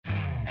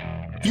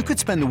You could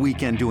spend the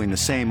weekend doing the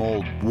same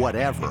old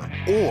whatever,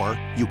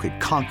 or you could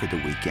conquer the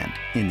weekend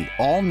in the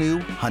all-new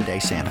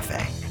Hyundai Santa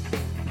Fe.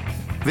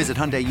 Visit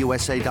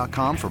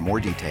HyundaiUSA.com for more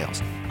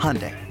details.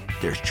 Hyundai,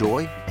 there's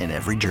joy in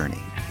every journey.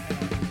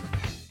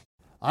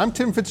 I'm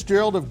Tim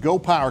Fitzgerald of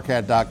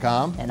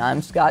GoPowerCat.com. And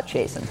I'm Scott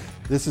Chasen.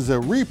 This is a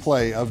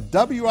replay of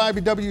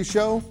WIBW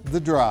show, The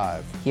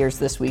Drive. Here's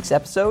this week's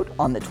episode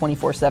on the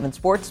 24/7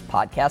 Sports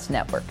Podcast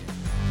Network.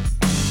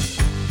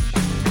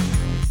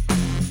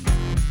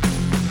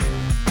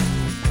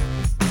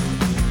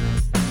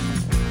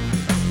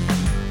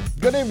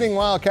 Good evening,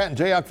 Wildcat and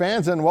Jayhawk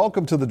fans, and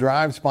welcome to The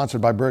Drive,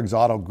 sponsored by Briggs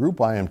Auto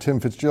Group. I am Tim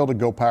Fitzgerald of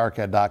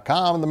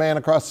GoPowerCat.com, and the man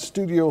across the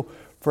studio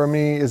from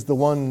me is the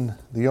one,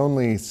 the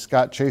only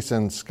Scott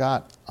Chasen.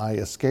 Scott, I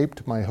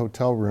escaped my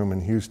hotel room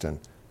in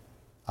Houston.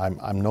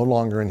 I'm no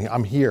longer in here.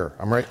 I'm here.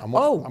 I'm right. I'm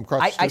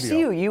across the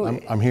studio. I see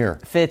you. I'm here.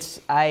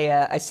 Fitz,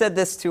 I said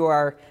this to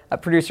our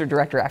producer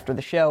director after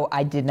the show.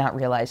 I did not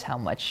realize how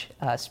much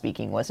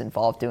speaking was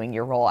involved doing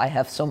your role. I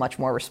have so much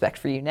more respect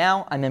for you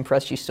now. I'm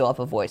impressed you still have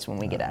a voice when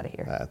we get out of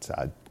here.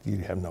 You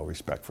have no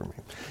respect for me.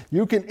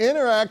 You can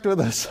interact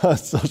with us on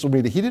social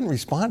media. He didn't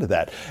respond to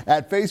that.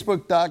 At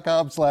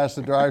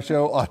Facebook.com/The Drive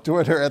Show, on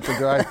Twitter at The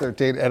Drive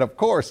 13, and of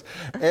course,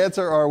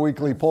 answer our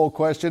weekly poll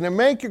question and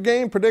make your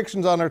game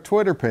predictions on our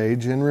Twitter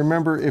page. And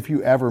remember, if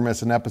you ever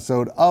miss an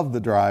episode of The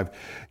Drive,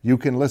 you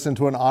can listen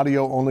to an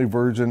audio-only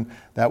version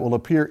that will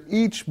appear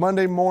each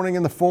Monday morning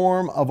in the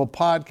form of a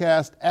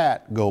podcast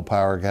at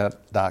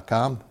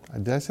GoPowerCat.com.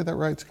 Did I say that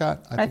right,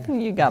 Scott? I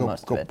think you got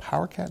most of it.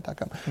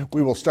 GoPowerCat.com.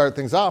 We will start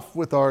things off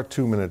with our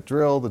 2-minute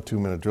drill. The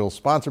 2-minute drill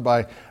sponsored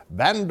by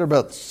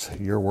Vanderbilt's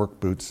Your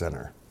Work Boot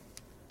Center.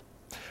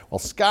 Well,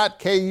 Scott,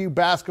 KU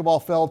basketball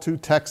fell to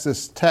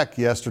Texas Tech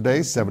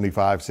yesterday,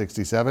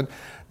 75-67.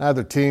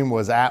 Neither team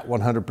was at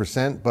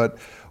 100%, but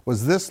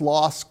was this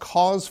loss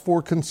cause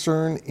for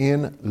concern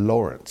in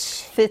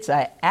Lawrence? Fitz,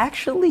 I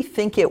actually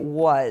think it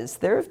was.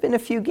 There have been a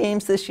few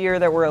games this year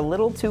that were a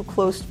little too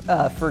close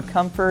for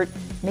comfort,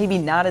 maybe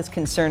not as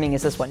concerning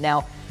as this one.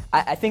 Now,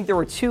 I think there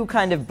were two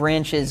kind of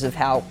branches of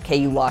how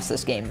KU lost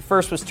this game. The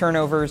first was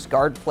turnovers,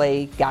 guard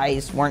play.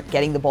 Guys weren't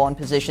getting the ball in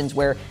positions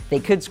where they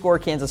could score.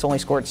 Kansas only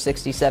scored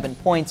 67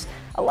 points.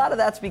 A lot of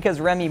that's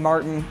because Remy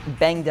Martin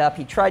banged up.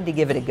 He tried to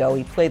give it a go.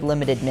 He played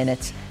limited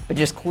minutes, but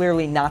just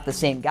clearly not the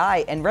same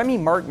guy. And Remy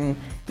Martin,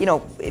 you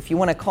know, if you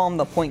want to call him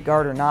the point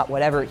guard or not,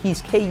 whatever,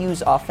 he's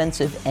KU's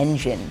offensive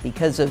engine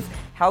because of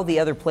how the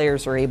other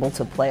players are able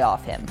to play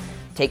off him.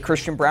 Take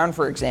Christian Braun,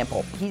 for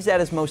example. He's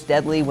at his most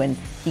deadly when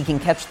he can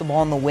catch the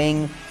ball in the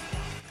wing,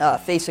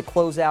 face a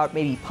closeout,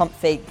 maybe pump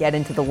fake, get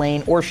into the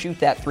lane, or shoot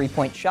that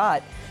three-point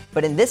shot.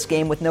 But in this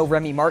game, with no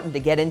Remy Martin to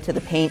get into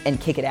the paint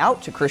and kick it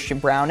out to Christian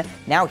Braun,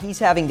 now he's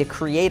having to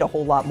create a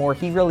whole lot more.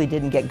 He really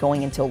didn't get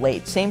going until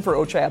late. Same for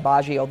Ochai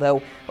Agbaji,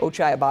 although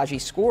Ochai Agbaji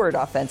scored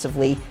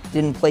offensively,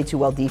 didn't play too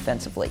well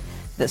defensively.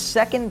 The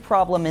second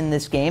problem in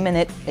this game, and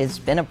it has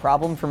been a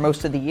problem for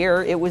most of the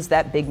year, it was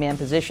that big man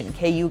position.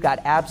 KU got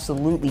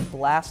absolutely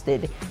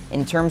blasted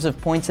in terms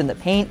of points in the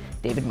paint.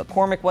 David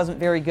McCormick wasn't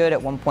very good.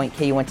 At one point,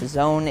 KU went to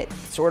zone. It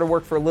sort of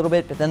worked for a little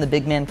bit, but then the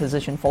big man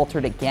position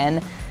faltered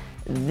again.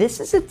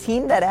 This is a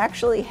team that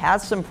actually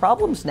has some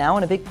problems now,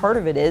 and a big part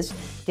of it is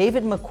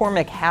David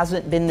McCormick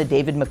hasn't been the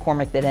David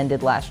McCormick that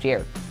ended last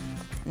year.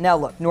 Now,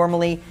 look,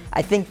 normally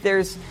I think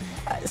there's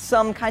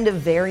some kind of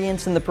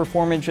variance in the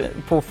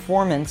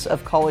performance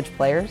of college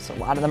players. A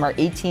lot of them are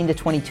 18 to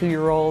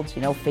 22-year-olds,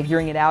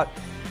 figuring it out.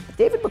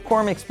 David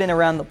McCormick's been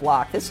around the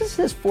block. This is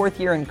his fourth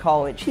year in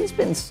college. He's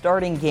been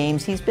starting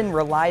games. He's been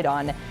relied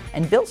on.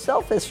 And Bill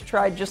Self has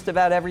tried just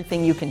about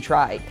everything you can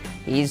try.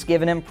 He's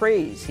given him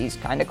praise. He's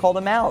kind of called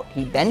him out.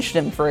 He benched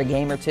him for a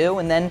game or two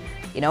and then,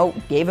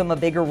 gave him a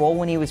bigger role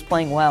when he was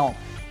playing well.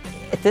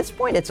 At this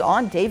point, it's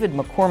on David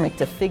McCormick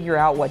to figure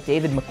out what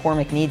David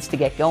McCormick needs to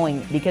get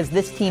going, because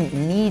this team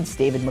needs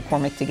David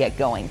McCormick to get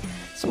going.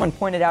 Someone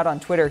pointed out on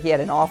Twitter he had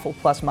an awful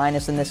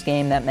plus-minus in this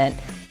game. That meant,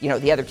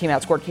 the other team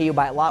outscored KU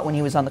by a lot when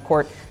he was on the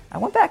court. I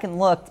went back and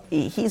looked.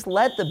 He's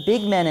led the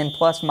big men in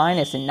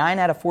plus-minus in 9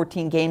 out of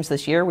 14 games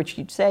this year, which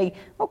you'd say,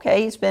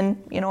 okay, he's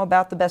been,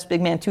 about the best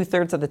big man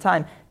 2/3 of the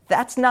time.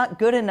 That's not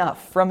good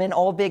enough from an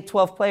all Big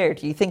 12 player.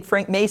 Do you think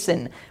Frank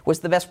Mason was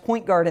the best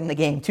point guard in the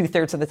game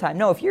 2/3 of the time?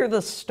 No, if you're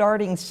the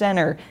starting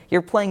center,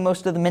 you're playing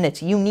most of the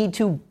minutes. You need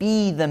to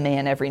be the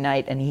man every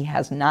night, and he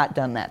has not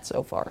done that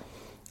so far.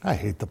 I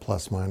hate the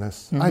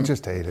plus-minus. Mm-hmm. I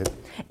just hate it.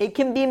 It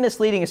can be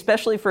misleading,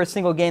 especially for a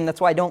single game. That's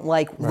why I don't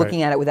like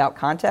looking at it without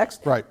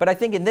context. Right. But I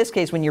think in this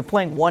case, when you're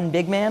playing one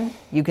big man,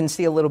 you can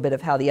see a little bit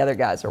of how the other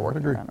guys are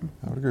working around him.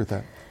 I would agree with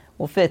that.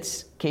 Well,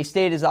 Fitz,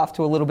 K-State is off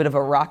to a little bit of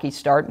a rocky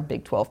start in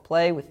Big 12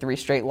 play with 3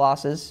 straight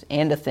losses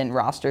and a thin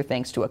roster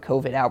thanks to a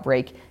COVID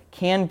outbreak.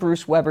 Can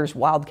Bruce Weber's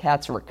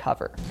Wildcats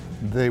recover?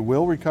 They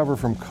will recover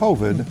from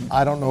COVID. Mm-hmm.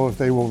 I don't know if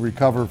they will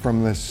recover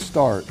from this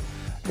start.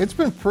 It's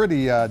been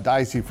pretty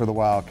dicey for the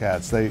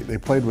Wildcats. They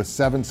played with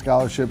 7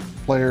 scholarship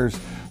players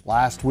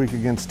last week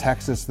against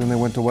Texas. Then they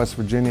went to West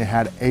Virginia,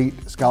 had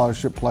 8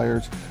 scholarship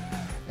players.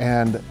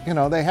 And,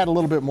 they had a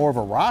little bit more of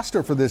a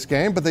roster for this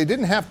game, but they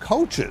didn't have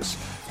coaches.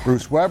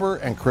 Bruce Weber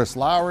and Chris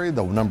Lowry,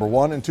 the number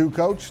 1 and 2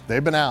 coach,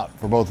 they've been out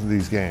for both of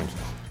these games.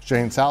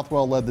 Shane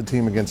Southwell led the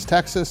team against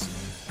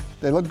Texas.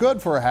 They looked good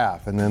for a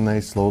half, and then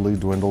they slowly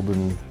dwindled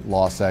and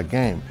lost that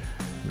game.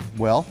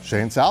 Well,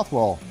 Shane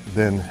Southwell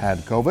then had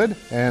COVID,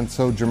 and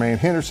so Jermaine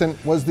Henderson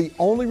was the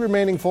only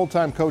remaining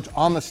full-time coach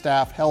on the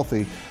staff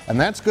healthy, and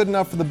that's good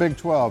enough for the Big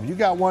 12. You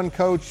got one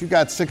coach, you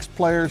got 6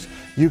 players,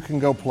 you can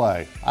go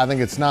play. I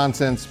think it's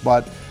nonsense,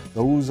 but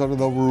those are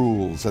the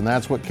rules, and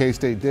that's what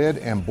K-State did,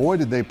 and boy,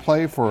 did they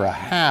play for a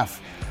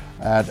half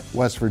at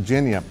West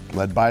Virginia,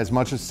 led by as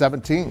much as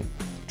 17,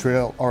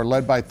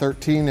 led by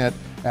 13 at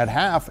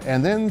half,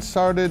 and then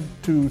started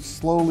to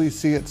slowly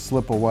see it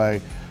slip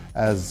away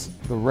as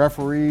the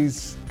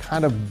referees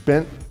kind of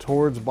bent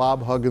towards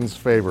Bob Huggins'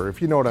 favor, if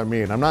you know what I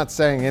mean. I'm not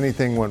saying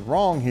anything went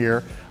wrong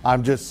here.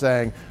 I'm just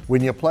saying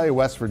when you play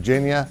West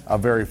Virginia, a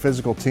very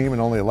physical team,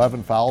 and only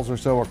 11 fouls or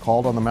so are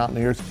called on the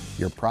Mountaineers,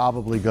 you're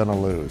probably going to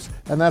lose.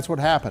 And that's what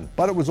happened.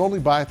 But it was only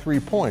by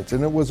 3 points,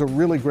 and it was a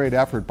really great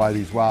effort by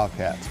these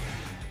Wildcats.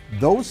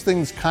 Those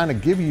things kind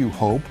of give you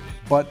hope,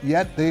 but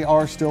yet they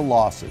are still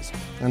losses.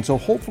 And so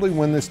hopefully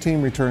when this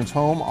team returns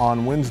home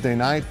on Wednesday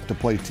night to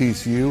play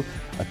TCU,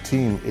 a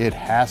team it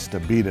has to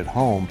beat at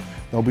home,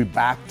 they'll be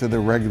back to their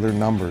regular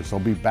numbers. They'll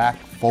be back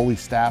fully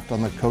staffed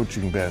on the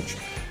coaching bench,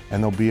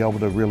 and they'll be able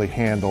to really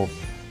handle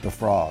the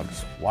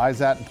Frogs. Why is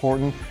that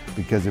important?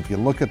 Because if you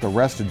look at the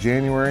rest of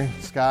January,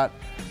 Scott,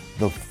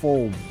 the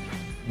full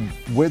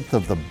width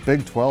of the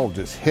Big 12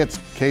 just hits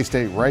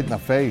K-State right in the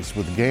face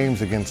with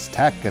games against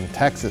Tech and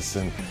Texas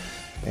and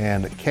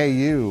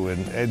KU,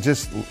 and it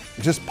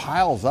just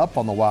piles up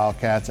on the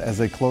Wildcats as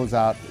they close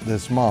out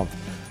this month.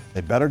 They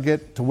better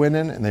get to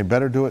winning, and they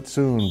better do it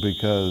soon,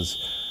 because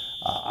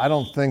I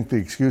don't think the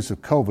excuse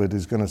of COVID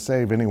is going to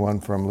save anyone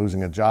from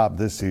losing a job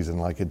this season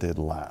like it did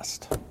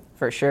last.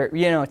 For sure.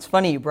 You know, it's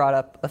funny you brought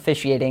up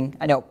officiating.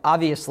 I know,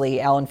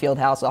 obviously, Allen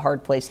Fieldhouse is a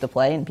hard place to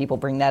play, and people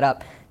bring that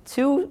up.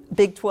 2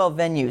 Big 12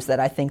 venues that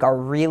I think are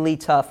really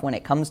tough when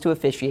it comes to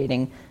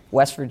officiating.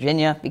 West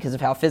Virginia, because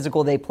of how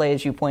physical they play,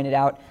 as you pointed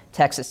out.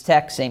 Texas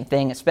Tech, same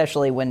thing,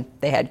 especially when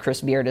they had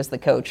Chris Beard as the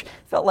coach.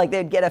 Felt like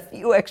they'd get a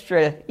few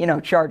extra,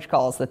 charge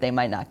calls that they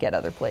might not get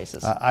other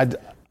places.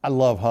 I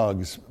love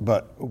Hugs,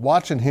 but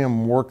watching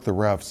him work the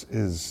refs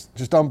is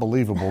just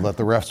unbelievable that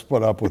the refs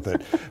put up with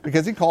it,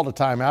 because he called a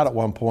timeout at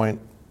one point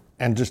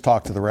and just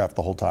talked to the ref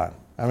the whole time.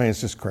 I mean,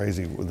 it's just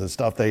crazy with the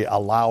stuff they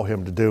allow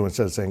him to do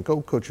instead of saying,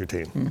 go coach your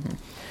team. Mm-hmm.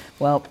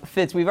 Well,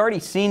 Fitz, we've already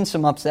seen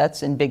some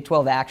upsets in Big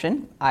 12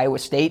 action. Iowa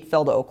State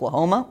fell to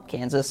Oklahoma.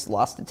 Kansas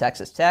lost to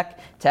Texas Tech.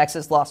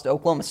 Texas lost to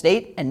Oklahoma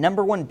State. And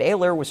number 1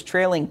 Baylor was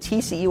trailing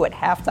TCU at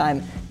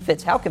halftime.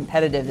 Fitz, how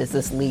competitive is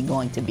this league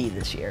going to be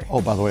this year?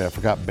 Oh, by the way, I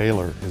forgot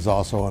Baylor is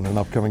also on an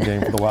upcoming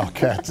game for the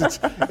Wildcats.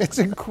 It's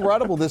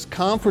incredible. This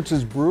conference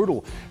is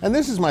brutal. And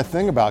this is my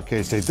thing about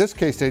K-State. This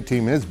K-State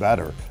team is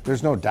better.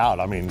 There's no doubt.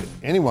 I mean,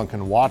 anyone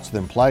can watch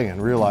them play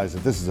and realize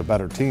that this is a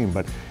better team.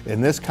 But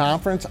in this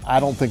conference, I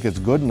don't think it's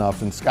good enough.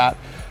 And Scott,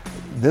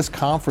 this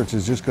conference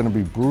is just going to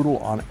be brutal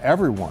on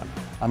everyone.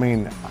 I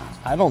mean,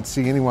 I don't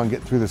see anyone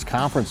get through this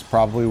conference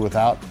probably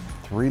without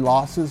 3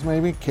 losses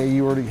maybe.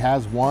 KU already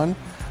has 1.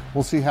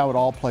 We'll see how it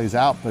all plays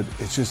out, but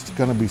it's just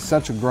going to be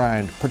such a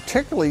grind,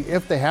 particularly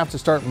if they have to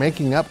start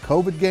making up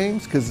COVID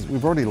games, because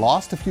we've already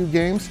lost a few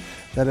games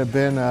that have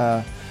been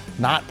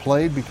not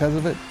played because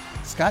of it.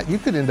 Scott, you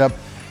could end up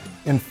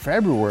in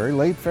February,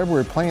 late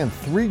February, playing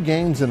 3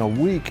 games in a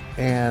week,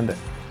 and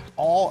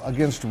all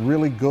against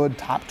really good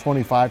top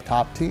 25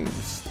 type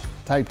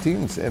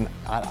teams. And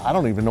I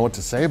don't even know what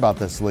to say about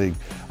this league.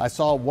 I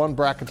saw one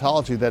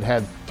bracketology that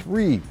had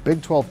 3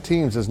 Big 12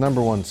 teams as number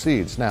 1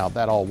 seeds. Now,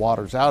 that all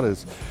waters out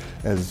as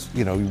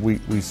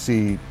we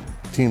see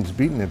teams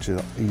beating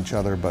each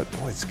other. But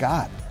boy,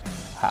 Scott,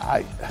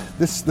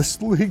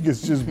 this league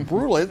is just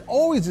brutal. It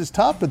always is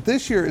tough, but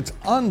this year it's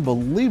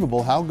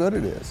unbelievable how good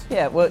it is.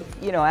 Yeah, well,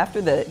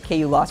 after the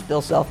KU loss,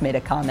 Bill Self made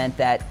a comment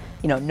that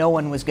no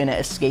one was going to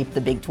escape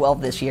the Big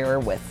 12 this year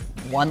with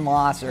 1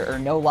 loss or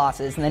no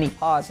losses. And then he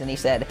paused and he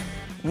said,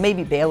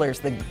 maybe Baylor's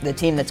the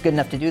team that's good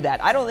enough to do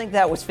that. I don't think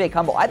that was fake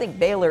humble. I think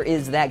Baylor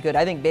is that good.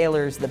 I think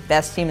Baylor's the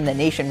best team in the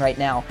nation right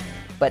now.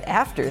 But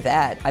after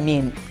that, I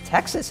mean,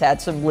 Texas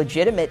had some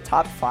legitimate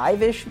top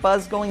 5-ish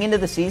buzz going into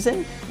the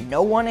season.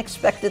 No one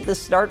expected the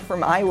start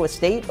from Iowa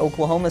State.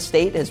 Oklahoma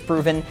State has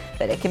proven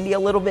that it can be a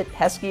little bit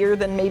peskier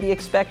than maybe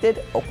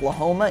expected.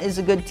 Oklahoma is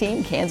a good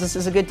team. Kansas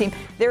is a good team.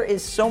 There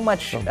is so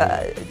much,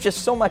 just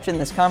so much in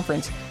this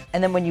conference.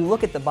 And then when you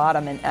look at the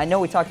bottom, and I know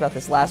we talked about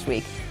this last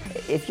week,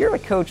 if you're a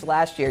coach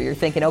last year, you're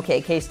thinking,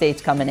 okay,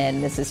 K-State's coming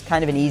in. This is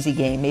kind of an easy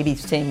game. Maybe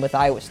same with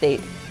Iowa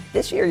State.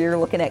 This year, you're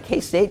looking at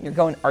K-State and you're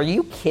going, are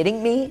you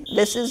kidding me?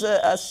 This is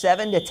a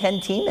 7 to 10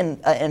 team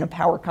in a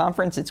power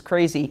conference. It's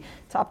crazy.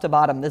 Top to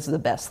bottom, this is the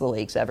best the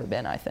league's ever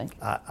been, I think.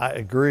 I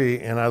agree,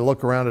 and I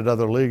look around at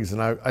other leagues,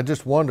 and I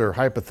just wonder,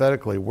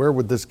 hypothetically, where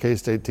would this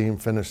K-State team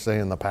finish, say,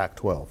 in the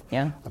Pac-12?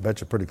 Yeah. I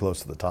bet you're pretty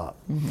close to the top.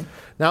 Mm-hmm.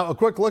 Now, a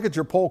quick look at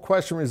your poll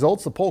question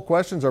results. The poll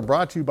questions are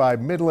brought to you by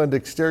Midland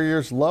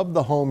Exteriors. Love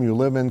the home you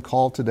live in.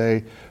 Call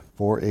today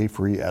for a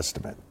free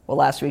estimate. Well,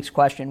 last week's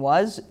question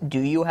was, do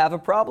you have a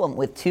problem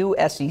with two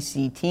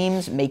SEC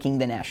teams making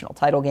the national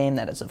title game?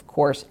 That is, of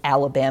course,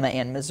 Alabama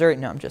and Missouri.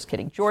 No, I'm just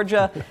kidding.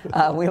 Georgia.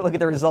 We look at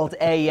the result.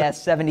 A,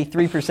 yes,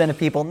 73% of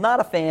people not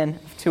a fan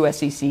of two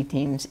SEC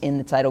teams in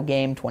the title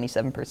game.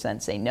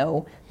 27% say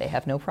no, they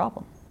have no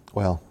problem.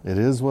 Well, it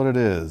is what it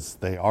is.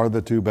 They are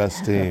the two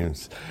best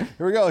teams.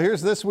 Here we go.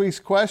 Here's this week's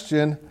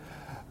question.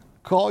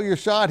 Call your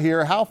shot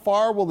here. How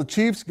far will the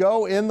Chiefs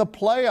go in the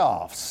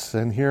playoffs?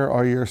 And here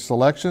are your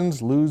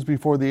selections. Lose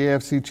before the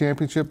AFC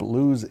Championship,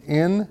 lose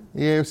in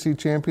the AFC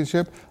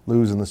Championship,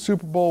 lose in the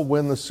Super Bowl,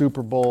 win the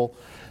Super Bowl,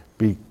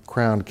 be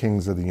crowned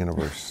kings of the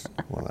universe.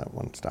 Well, that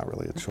one's not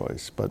really a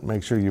choice, but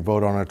make sure you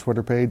vote on our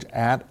Twitter page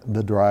at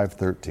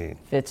TheDrive13.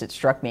 Fitz, it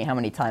struck me how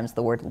many times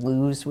the word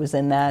lose was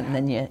in that, and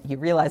then you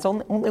realize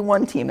only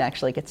one team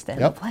actually gets to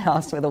end the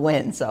playoffs with a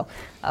win, so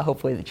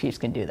hopefully the Chiefs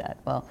can do that.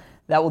 Well,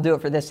 that will do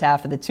it for this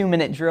half of the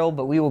 2-minute drill,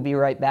 but we will be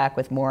right back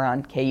with more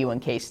on KU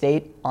and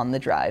K-State on The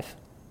Drive.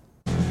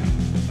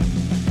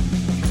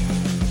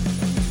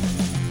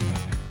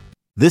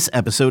 This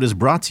episode is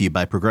brought to you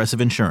by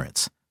Progressive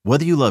Insurance.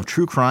 Whether you love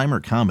true crime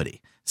or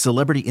comedy,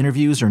 celebrity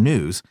interviews or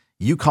news,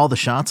 you call the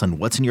shots on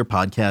what's in your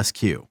podcast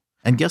queue.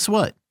 And guess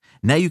what?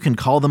 Now you can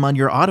call them on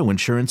your auto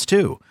insurance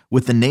too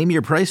with the Name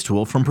Your Price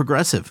tool from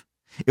Progressive.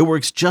 It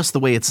works just the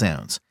way it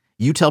sounds.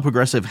 You tell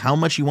Progressive how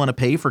much you want to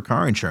pay for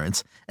car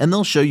insurance, and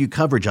they'll show you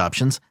coverage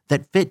options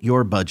that fit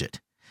your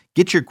budget.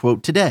 Get your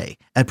quote today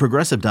at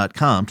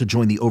Progressive.com to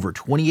join the over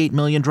 28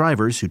 million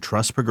drivers who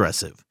trust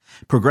Progressive.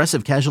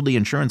 Progressive Casualty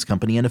Insurance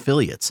Company and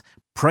Affiliates.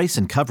 Price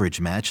and coverage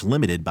match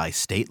limited by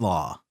state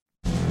law.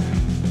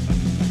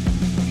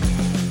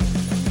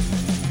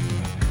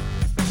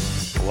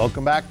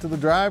 Welcome back to The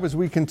Drive as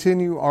we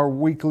continue our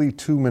weekly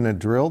 2-minute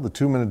drill. The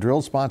 2-minute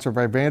drill sponsored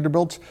by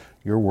Vanderbilt's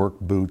Your Work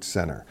Boot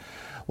Center.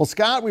 Well,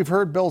 Scott, we've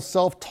heard Bill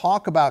Self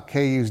talk about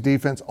KU's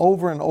defense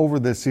over and over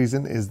this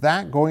season. Is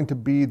that going to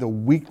be the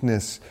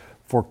weakness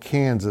for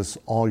Kansas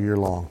all year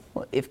long?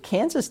 Well, if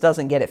Kansas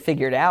doesn't get it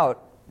figured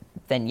out,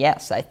 then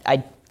yes,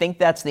 I think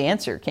that's the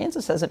answer.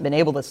 Kansas hasn't been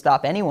able to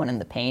stop anyone in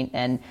the paint,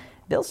 and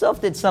Bill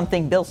Self did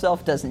something Bill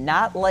Self does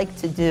not like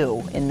to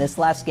do in this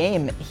last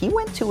game. He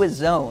went to his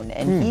zone,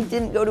 and he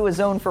didn't go to his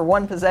zone for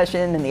one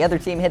possession, and the other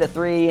team hit a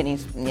three, and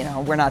he's,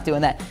 we're not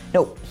doing that.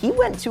 No, he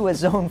went to his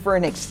zone for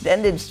an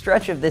extended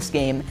stretch of this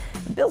game.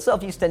 Bill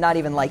Self used to not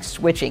even like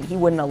switching. He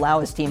wouldn't allow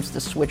his teams to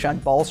switch on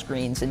ball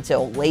screens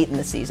until late in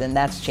the season.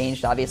 That's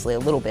changed, obviously, a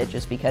little bit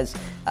just because,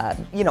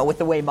 with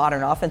the way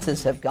modern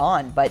offenses have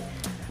gone. But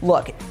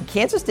look,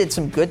 Kansas did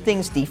some good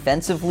things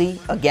defensively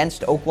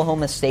against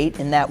Oklahoma State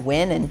in that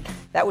win, and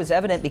that was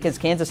evident because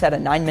Kansas had a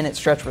 9-minute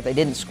stretch where they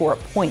didn't score a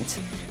point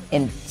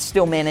and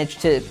still managed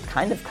to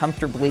kind of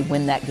comfortably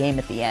win that game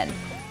at the end.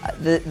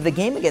 The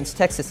game against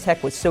Texas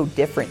Tech was so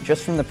different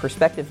just from the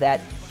perspective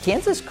that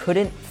Kansas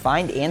couldn't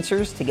find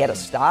answers to get a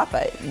stop.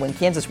 When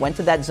Kansas went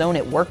to that zone,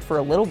 it worked for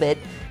a little bit,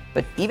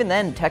 but even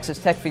then, Texas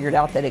Tech figured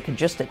out that it could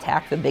just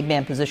attack the big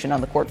man position on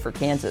the court for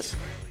Kansas.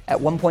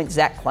 At one point,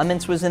 Zach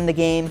Clements was in the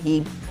game.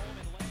 He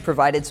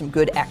provided some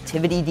good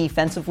activity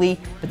defensively,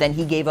 but then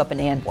he gave up an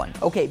and one.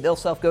 Okay, Bill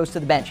Self goes to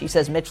the bench. He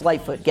says, Mitch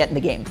Lightfoot, get in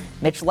the game.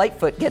 Mitch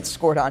Lightfoot gets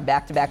scored on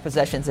back-to-back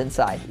possessions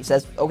inside. He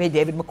says, okay,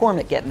 David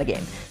McCormick, get in the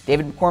game.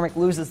 David McCormick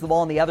loses the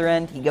ball on the other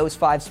end. He goes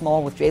 5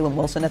 small with Jalen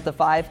Wilson at the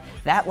 5.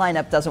 That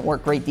lineup doesn't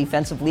work great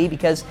defensively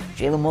because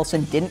Jalen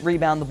Wilson didn't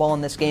rebound the ball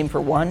in this game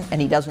for one,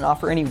 and he doesn't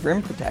offer any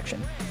rim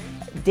protection.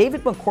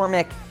 David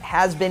McCormick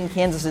has been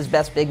Kansas's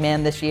best big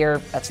man this year.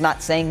 That's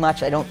not saying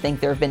much. I don't think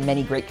there have been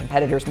many great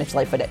competitors. Mitch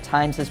Lightfoot at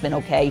times has been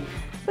okay.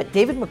 But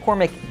David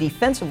McCormick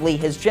defensively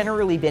has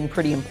generally been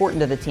pretty important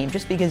to the team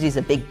just because he's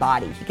a big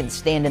body. He can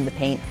stand in the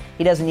paint.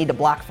 He doesn't need to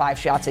block 5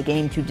 shots a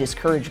game to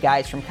discourage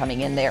guys from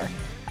coming in there.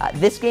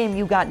 This game,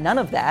 you got none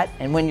of that,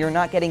 and when you're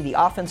not getting the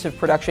offensive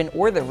production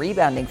or the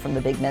rebounding from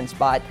the big men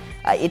spot,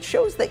 it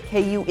shows that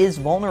KU is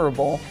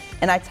vulnerable,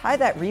 and I tie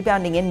that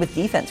rebounding in with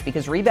defense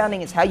because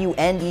rebounding is how you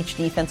end each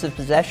defensive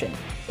possession.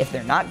 If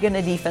they're not going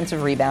to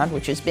defensive rebound,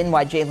 which has been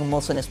why Jalen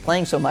Wilson is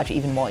playing so much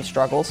even while he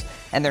struggles,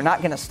 and they're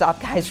not going to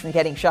stop guys from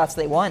getting shots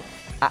they want,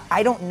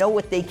 I don't know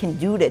what they can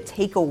do to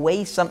take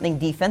away something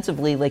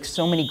defensively like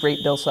so many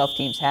great Bill Self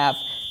teams have.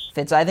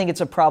 Fitz, I think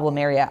it's a problem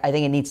area. I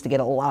think it needs to get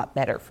a lot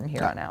better from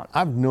here on out.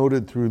 I've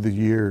noted through the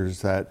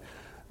years that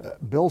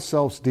Bill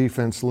Self's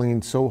defense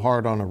leans so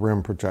hard on a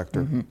rim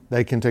protector. Mm-hmm.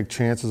 They can take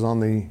chances on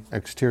the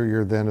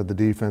exterior then of the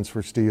defense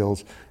for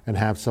steals and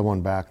have someone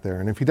back there.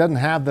 And if he doesn't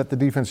have that, the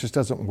defense just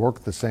doesn't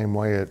work the same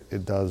way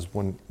it does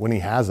when he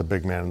has a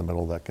big man in the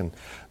middle that can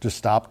just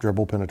stop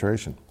dribble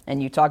penetration.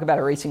 And you talk about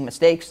erasing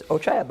mistakes.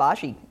 Ochai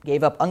Agbaji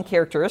gave up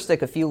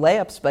uncharacteristic a few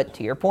layups, but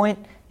to your point,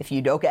 if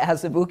Udoka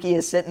Azubuike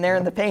is sitting there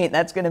in the paint,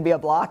 that's going to be a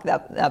block.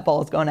 That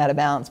ball is going out of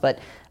bounds, but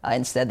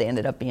instead they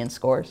ended up being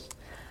scores.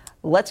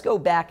 Let's go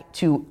back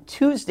to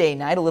Tuesday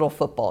night, a little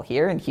football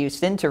here in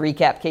Houston, to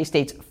recap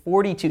K-State's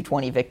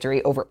 42-20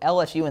 victory over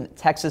LSU in the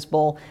Texas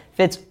Bowl.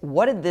 Fitz,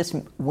 what did this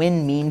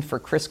win mean for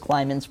Chris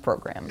Klieman's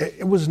program?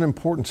 It was an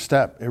important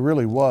step. It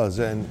really was.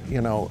 And,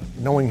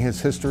 knowing his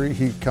history,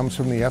 he comes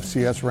from the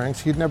FCS ranks.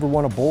 He'd never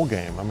won a bowl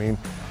game. I mean,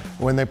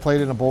 when they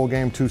played in a bowl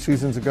game 2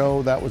 seasons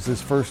ago, that was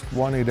his first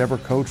one he'd ever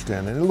coached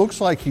in. And it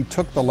looks like he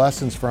took the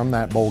lessons from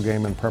that bowl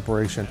game in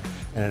preparation,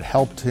 and it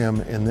helped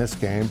him in this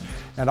game.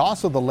 And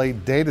also the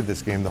late date of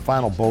this game, the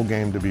final bowl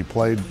game to be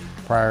played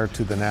prior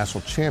to the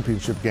national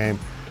championship game.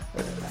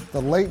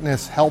 The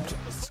lateness helped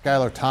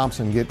Skylar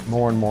Thompson get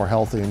more and more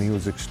healthy, and he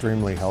was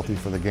extremely healthy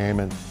for the game,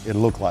 and it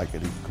looked like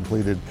it. He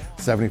completed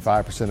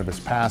 75% of his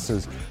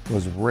passes,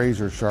 was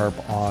razor sharp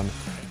on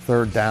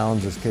third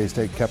downs as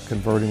K-State kept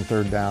converting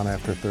third down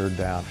after third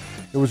down.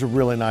 It was a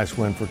really nice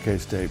win for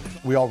K-State.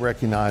 We all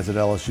recognize that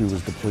LSU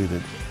was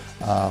depleted.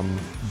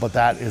 But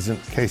that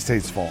isn't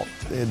K-State's fault.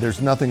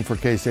 There's nothing for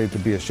K-State to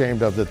be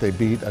ashamed of that they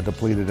beat a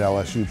depleted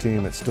LSU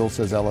team. It still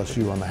says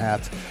LSU on the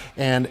hats.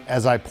 And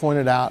as I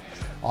pointed out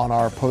on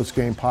our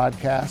post-game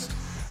podcast,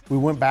 we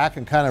went back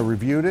and kind of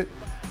reviewed it.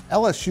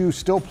 LSU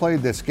still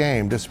played this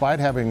game despite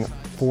having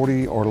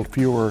 40 or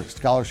fewer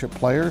scholarship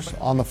players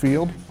on the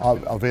field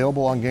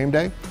available on game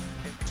day.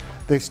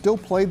 They still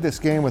played this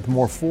game with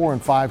more 4-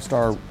 and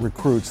 5-star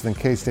recruits than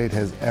K-State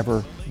has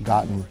ever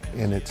gotten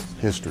in its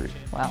history.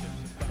 Wow.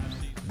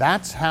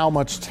 That's how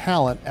much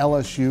talent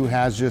LSU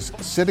has just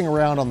sitting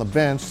around on the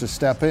bench to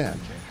step in.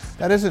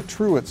 That isn't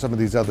true at some of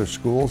these other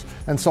schools,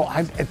 and so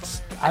I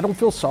don't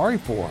feel sorry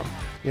for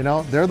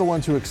them. They're the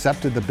ones who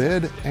accepted the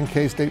bid, and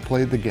K-State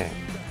played the game.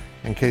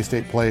 And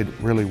K-State played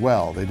really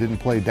well. They didn't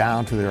play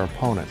down to their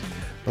opponent.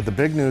 But the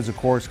big news, of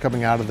course,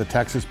 coming out of the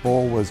Texas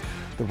Bowl was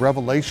the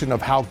revelation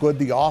of how good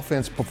the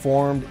offense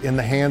performed in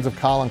the hands of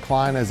Colin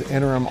Klein as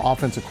interim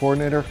offensive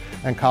coordinator.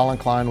 And Colin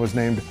Klein was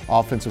named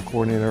offensive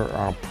coordinator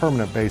on a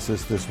permanent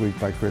basis this week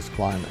by Chris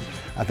Klieman.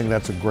 I think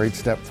that's a great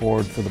step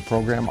forward for the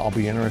program. I'll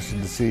be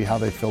interested to see how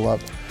they fill up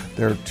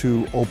their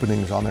 2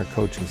 openings on their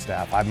coaching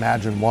staff. I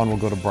imagine one will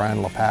go to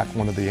Brian LePack,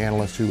 one of the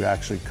analysts who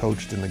actually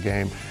coached in the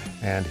game,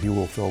 and he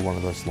will fill one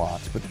of those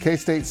slots. But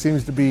K-State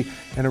seems to be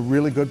in a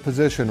really good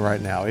position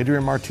right now.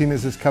 Adrian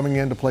Martinez is coming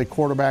in to play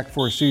quarterback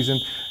for a season,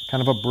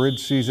 kind of a bridge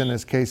season,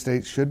 as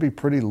K-State should be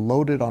pretty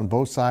loaded on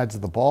both sides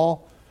of the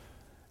ball,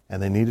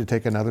 and they need to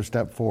take another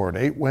step forward.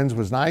 8 wins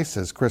was nice.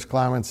 As Chris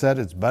Klieman said,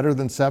 it's better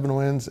than 7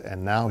 wins,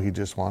 and now he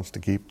just wants to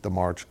keep the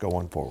march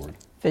going forward.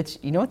 Fitz,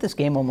 you know what this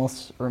game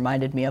almost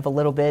reminded me of a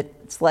little bit?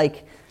 It's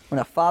like when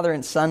a father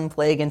and son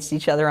play against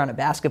each other on a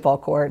basketball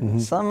court. Mm-hmm.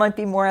 Son might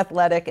be more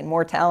athletic and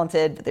more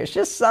talented, but there's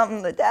just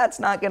something that dad's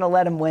not going to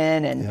let him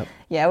win. And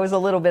yeah, it was a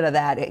little bit of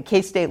that.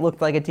 K-State looked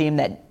like a team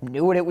that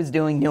knew what it was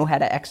doing, knew how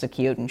to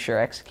execute, and sure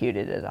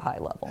executed at a high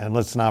level. And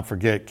let's not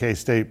forget,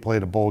 K-State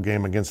played a bowl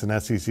game against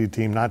an SEC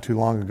team not too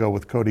long ago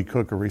with Cody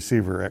Cook, a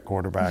receiver at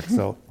quarterback.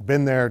 So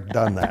been there,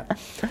 done that.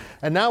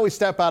 And now we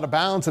step out of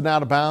bounds, and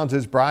Out of Bounds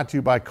is brought to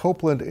you by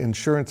Copeland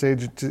Insurance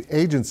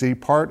Agency,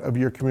 part of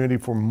your community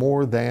for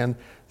more than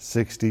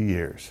 60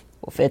 years.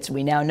 Well, Fitz,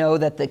 we now know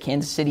that the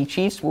Kansas City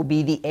Chiefs will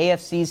be the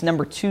AFC's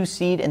number 2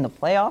 seed in the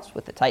playoffs,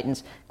 with the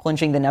Titans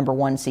clinching the number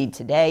 1 seed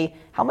today.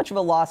 How much of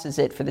a loss is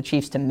it for the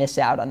Chiefs to miss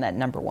out on that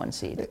number 1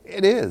 seed?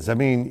 It is. I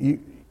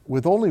mean,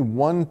 with only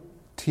one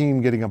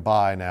team getting a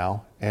bye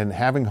now and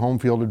having home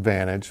field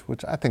advantage,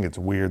 which I think it's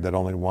weird that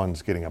only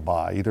one's getting a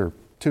bye, either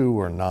 2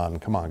 or none.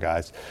 Come on,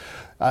 guys.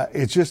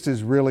 It just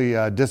is really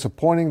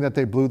disappointing that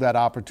they blew that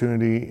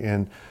opportunity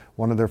in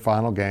one of their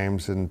final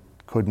games and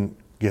couldn't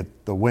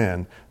get the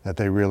win that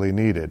they really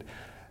needed.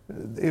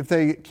 If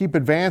they keep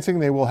advancing,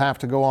 they will have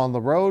to go on the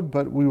road,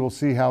 but we will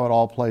see how it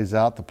all plays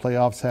out. The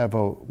playoffs have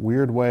a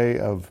weird way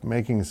of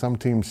making some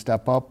teams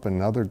step up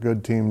and other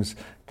good teams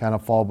kind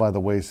of fall by the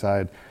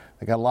wayside.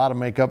 They got a lot to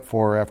make up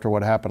for after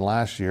what happened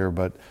last year,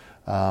 but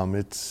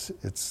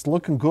it's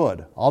looking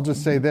good. I'll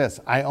just say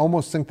this. I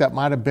almost think that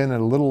might have been a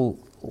little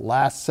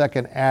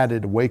last-second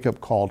added wake-up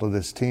call to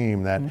this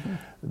team that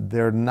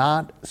they're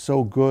not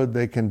so good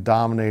they can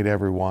dominate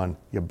everyone.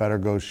 You better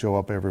go show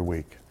up every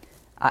week.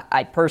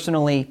 I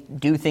personally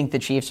do think the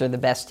Chiefs are the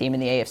best team in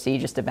the AFC,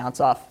 just to bounce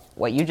off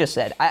what you just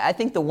said. I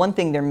think the one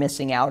thing they're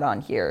missing out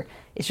on here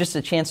is just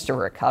a chance to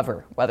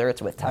recover, whether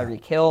it's with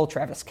Tyreek Hill,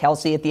 Travis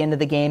Kelce at the end of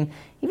the game,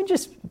 even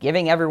just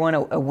giving everyone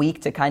a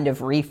week to kind of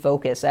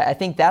refocus. I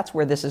think that's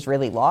where this is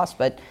really lost,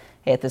 but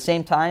hey, at the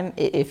same time,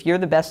 if you're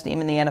the best team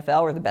in the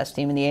NFL or the best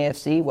team in the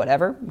AFC,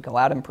 whatever, go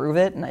out and prove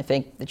it. And I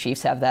think the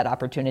Chiefs have that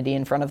opportunity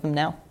in front of them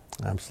now.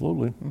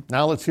 Absolutely.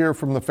 Now let's hear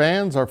from the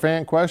fans. Our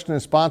fan question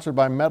is sponsored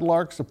by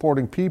Meadowlark,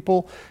 supporting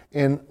people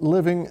in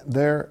living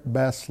their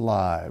best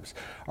lives.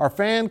 Our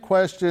fan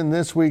question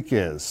this week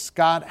is,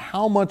 Scott,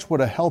 how much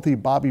would a healthy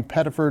Bobby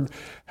Pettiford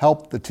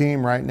help the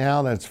team right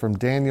now? That's from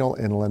Daniel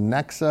in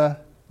Lenexa.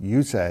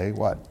 You say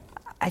what?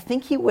 I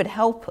think he would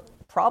help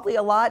probably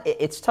a lot.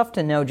 It's tough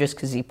to know just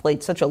because he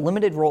played such a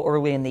limited role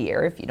early in the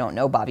year. If you don't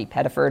know, Bobby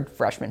Pettiford,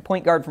 freshman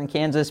point guard from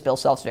Kansas. Bill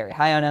Self's very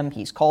high on him.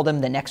 He's called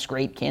him the next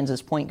great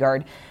Kansas point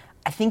guard.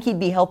 I think he'd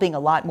be helping a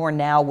lot more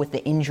now with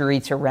the injury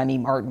to Remy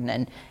Martin.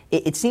 And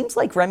it seems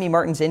like Remy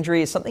Martin's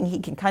injury is something he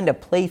can kind of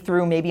play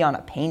through maybe on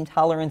a pain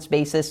tolerance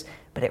basis,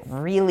 but it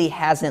really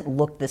hasn't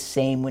looked the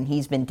same when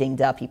he's been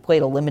dinged up. He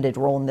played a limited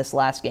role in this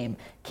last game.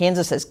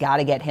 Kansas has got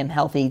to get him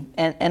healthy,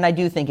 and I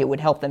do think it would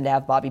help them to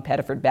have Bobby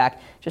Pettiford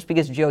back, just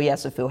because Joe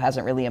Yesufu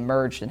hasn't really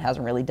emerged and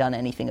hasn't really done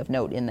anything of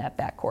note in that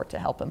backcourt to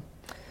help him.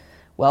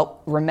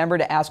 Well, remember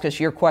to ask us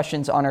your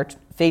questions on our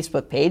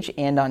Facebook page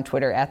and on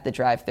Twitter at The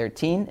Drive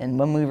 13. And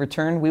when we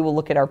return, we will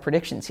look at our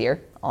predictions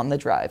here on The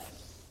Drive.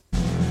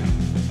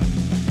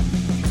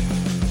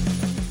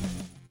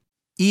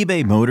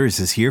 eBay Motors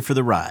is here for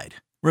the ride.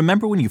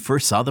 Remember when you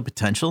first saw the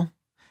potential?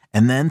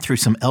 And then through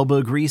some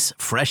elbow grease,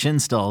 fresh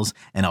installs,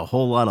 and a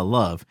whole lot of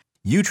love,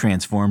 you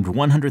transformed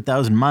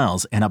 100,000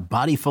 miles and a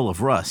body full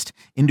of rust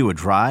into a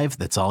drive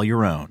that's all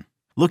your own.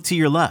 Look to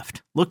your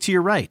left. Look to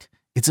your right.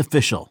 It's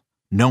official.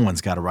 No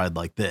one's got a ride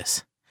like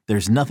this.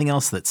 There's nothing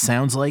else that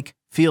sounds like,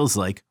 feels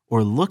like,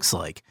 or looks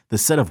like the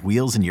set of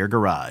wheels in your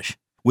garage.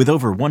 With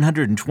over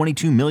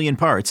 122 million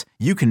parts,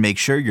 you can make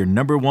sure your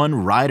number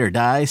one ride or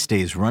die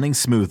stays running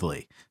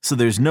smoothly, so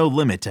there's no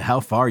limit to how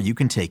far you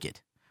can take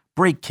it.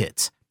 Brake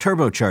kits,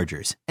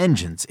 turbochargers,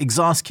 engines,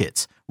 exhaust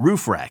kits,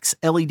 roof racks,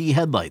 LED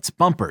headlights,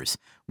 bumpers,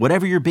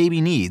 whatever your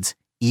baby needs,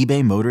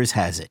 eBay Motors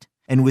has it.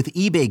 And with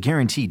eBay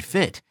Guaranteed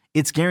Fit,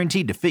 it's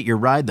guaranteed to fit your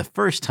ride the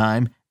first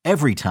time,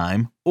 every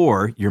time,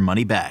 or your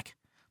money back.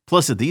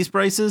 Plus, at these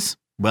prices,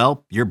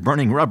 well, you're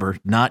burning rubber,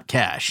 not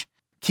cash.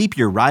 Keep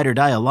your ride or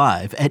die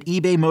alive at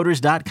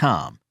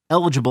ebaymotors.com.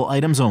 Eligible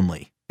items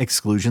only.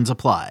 Exclusions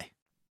apply.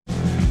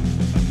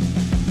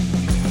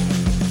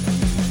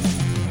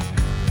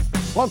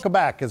 Welcome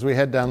back as we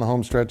head down the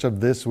home stretch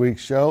of this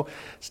week's show.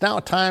 It's now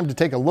time to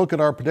take a look at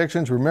our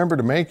predictions. Remember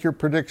to make your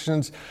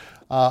predictions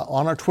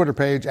on our Twitter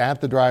page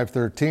at The Drive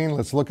 13.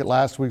 Let's look at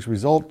last week's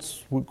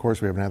results. Of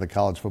course, we haven't had the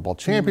college football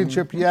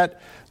championship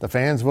yet. The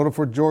fans voted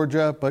for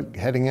Georgia, but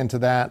heading into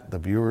that, the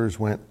viewers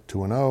went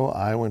 2-0.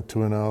 I went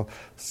 2-0.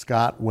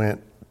 Scott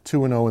went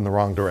 2-0 in the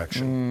wrong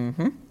direction.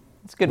 Mm-hmm.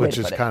 It's a good way to put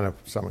it. Which is kind of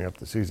summing up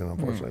the season,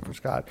 unfortunately, for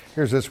Scott.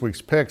 Here's this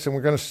week's picks, and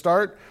we're going to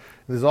start.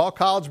 This is all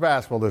college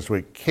basketball this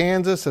week.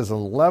 Kansas is an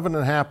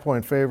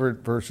 11.5-point favorite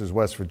versus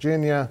West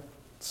Virginia.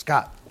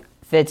 Scott.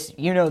 Fitz,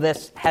 you know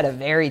this, had a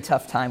very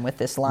tough time with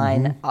this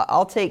line.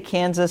 I'll take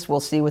Kansas. We'll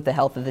see what the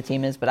health of the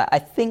team is, but I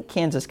think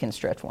Kansas can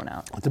stretch one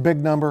out. It's a big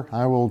number.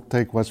 I will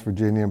take West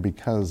Virginia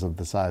because of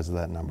the size of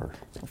that number.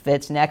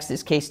 Fitz, next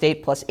is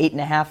K-State plus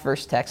 8.5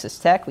 versus Texas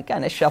Tech. We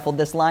kind of shuffled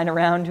this line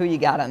around. Who you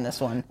got on this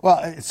one? Well,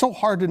 it's so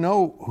hard to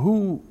know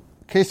who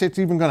K-State's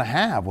even going to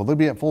have. Will they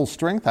be at full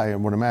strength? I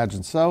would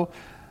imagine so.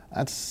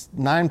 That's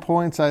 9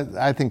 points.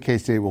 I think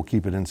K-State will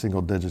keep it in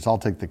single digits. I'll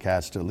take the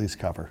Cats to at least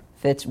cover.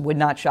 Fitz, would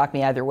not shock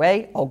me either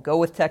way. I'll go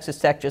with Texas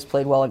Tech, just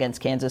played well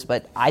against Kansas,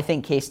 but I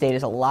think K-State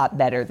is a lot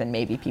better than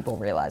maybe people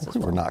realize as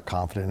well. We're not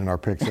confident in our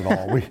picks at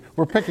all.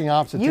 We're picking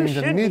opposite teams,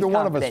 and neither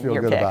one of us feel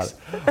good about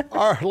it.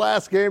 Our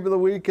last game of the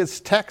week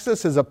is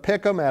Texas is a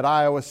pick'em at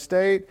Iowa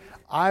State.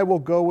 I will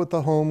go with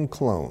the home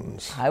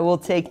clones. I will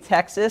take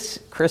Texas.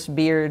 Chris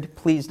Beard,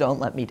 please don't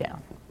let me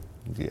down.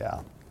 Yeah.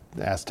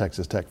 Ask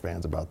Texas Tech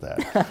fans about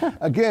that.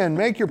 Again,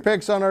 make your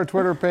picks on our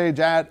Twitter page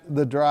at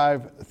The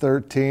Drive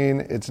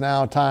 13. It's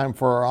now time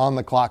for our On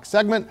the Clock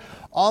segment.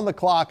 On the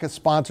Clock is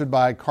sponsored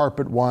by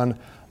Carpet One.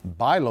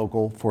 Buy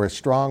local for a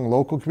strong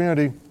local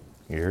community.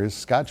 Here's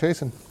Scott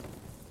Chasen.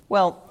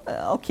 Well,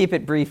 I'll keep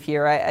it brief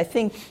here. I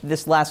think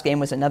this last game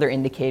was another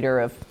indicator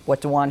of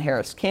what DeJuan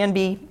Harris can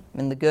be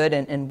in the good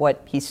and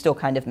what he's still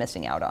kind of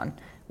missing out on.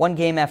 One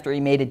game after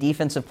he made a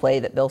defensive play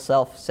that Bill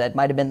Self said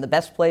might have been the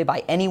best play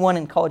by anyone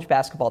in college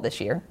basketball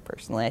this year.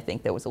 Personally, I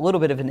think that was a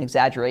little bit of an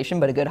exaggeration,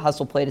 but a good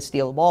hustle play to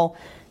steal the ball.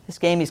 This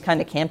game, he's kind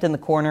of camped in the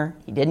corner.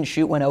 He didn't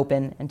shoot when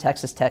open, and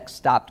Texas Tech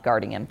stopped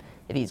guarding him.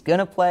 If he's going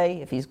to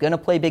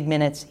play big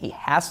minutes, he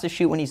has to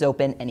shoot when he's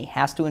open, and he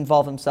has to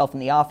involve himself in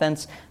the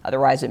offense.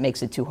 Otherwise, it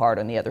makes it too hard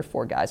on the other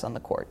four guys on the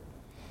court.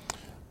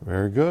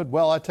 Very good.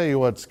 Well, I tell you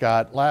what,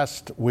 Scott,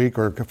 last week,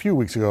 or a few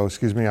weeks ago,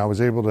 I was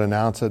able to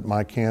announce that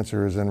my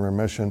cancer is in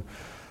remission.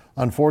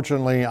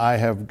 Unfortunately, I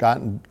have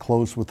gotten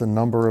close with a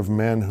number of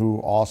men who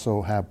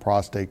also have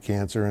prostate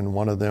cancer, and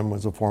one of them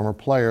was a former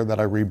player that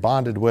I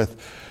rebonded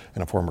with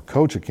and a former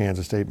coach at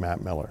Kansas State,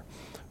 Matt Miller.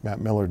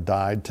 Matt Miller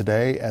died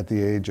today at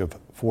the age of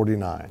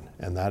 49,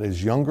 and that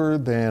is younger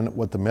than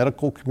what the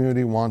medical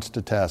community wants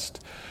to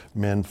test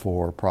men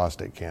for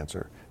prostate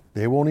cancer.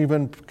 They won't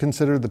even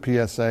consider the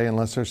PSA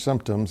unless there's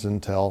symptoms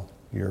until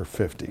you're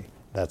 50.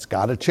 That's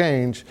got to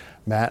change.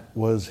 Matt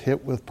was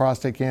hit with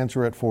prostate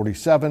cancer at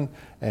 47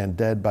 and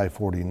dead by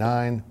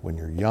 49. When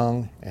you're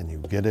young and you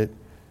get it,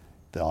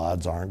 the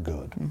odds aren't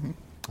good.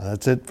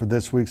 That's it for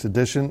this week's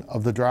edition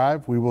of The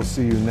Drive. We will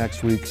see you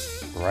next week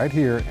right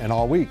here and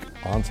all week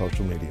on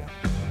social media.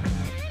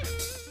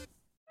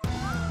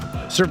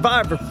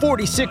 Survivor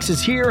 46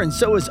 is here, and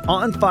so is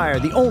On Fire,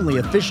 the only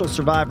official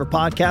Survivor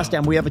podcast,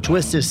 and we have a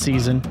twist this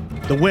season.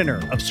 The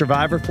winner of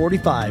Survivor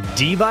 45,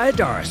 Dee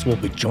Valladares, will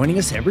be joining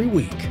us every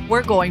week.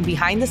 We're going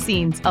behind the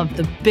scenes of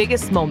the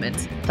biggest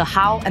moments, the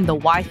how and the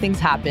why things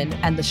happen,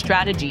 and the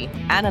strategy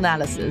and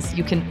analysis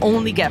you can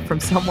only get from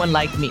someone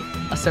like me,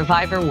 a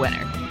Survivor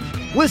winner.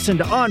 Listen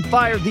to On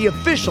Fire, the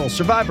official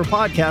Survivor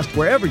podcast,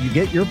 wherever you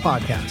get your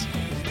podcasts.